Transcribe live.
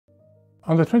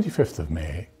On the 25th of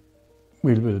May,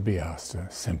 we will be asked a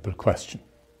simple question.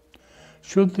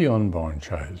 Should the unborn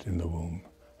child in the womb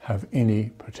have any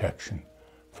protection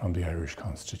from the Irish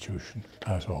Constitution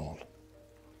at all?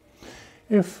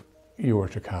 If you were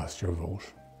to cast your vote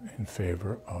in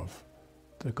favour of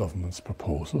the government's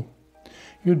proposal,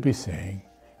 you'd be saying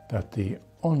that the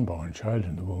unborn child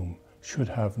in the womb should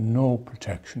have no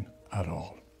protection at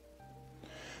all.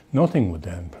 Nothing would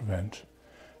then prevent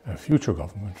a future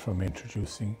government from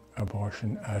introducing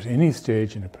abortion at any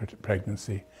stage in a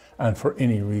pregnancy and for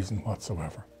any reason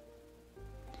whatsoever.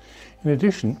 In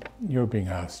addition, you're being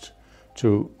asked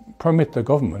to permit the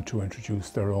government to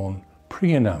introduce their own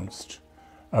pre-announced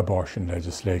abortion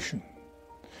legislation.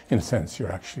 In a sense,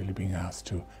 you're actually being asked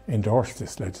to endorse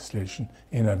this legislation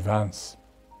in advance.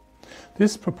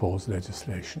 This proposed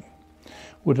legislation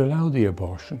would allow the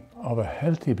abortion of a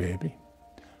healthy baby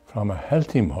from a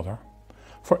healthy mother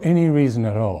for any reason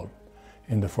at all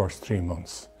in the first 3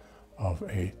 months of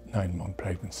a 9-month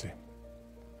pregnancy.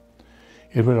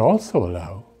 It would also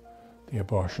allow the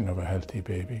abortion of a healthy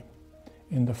baby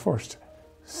in the first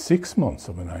 6 months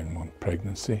of a 9-month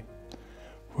pregnancy,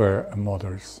 where a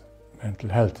mother's mental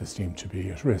health is deemed to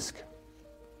be at risk.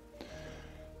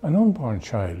 An unborn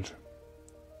child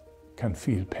can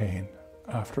feel pain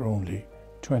after only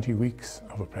 20 weeks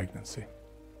of a pregnancy,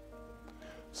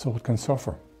 so it can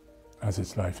suffer as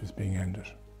its life is being ended.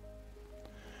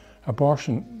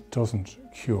 Abortion doesn't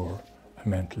cure a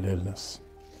mental illness,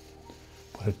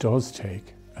 but it does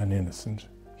take an innocent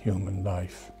human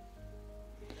life.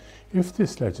 If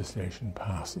this legislation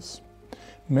passes,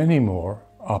 many more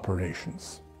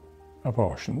abortions,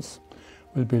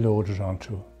 will be loaded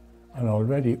onto an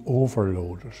already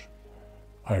overloaded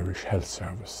Irish health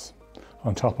service,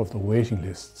 on top of the waiting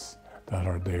lists that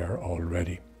are there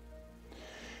already.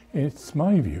 It's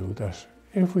my view that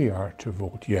if we are to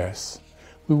vote yes,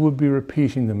 we would be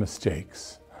repeating the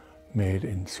mistakes made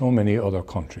in so many other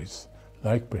countries,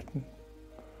 like Britain,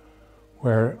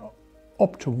 where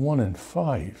up to 1 in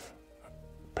 5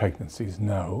 pregnancies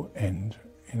now end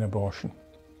in abortion.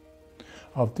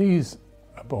 Of these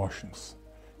abortions,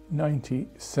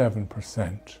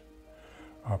 97%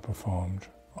 are performed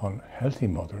on healthy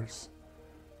mothers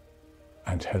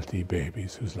and healthy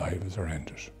babies whose lives are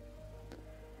ended.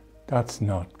 That's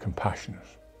not compassionate.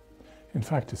 In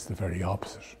fact, it's the very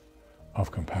opposite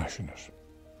of compassionate.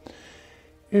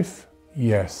 If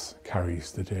yes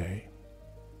carries the day,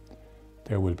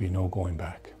 there will be no going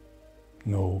back,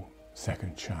 no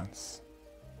second chance.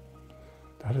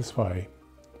 That is why,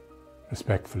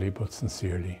 respectfully but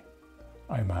sincerely,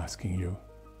 I'm asking you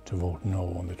to vote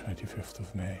no on the 25th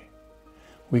of May.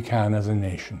 We can, as a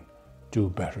nation, do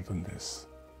better than this.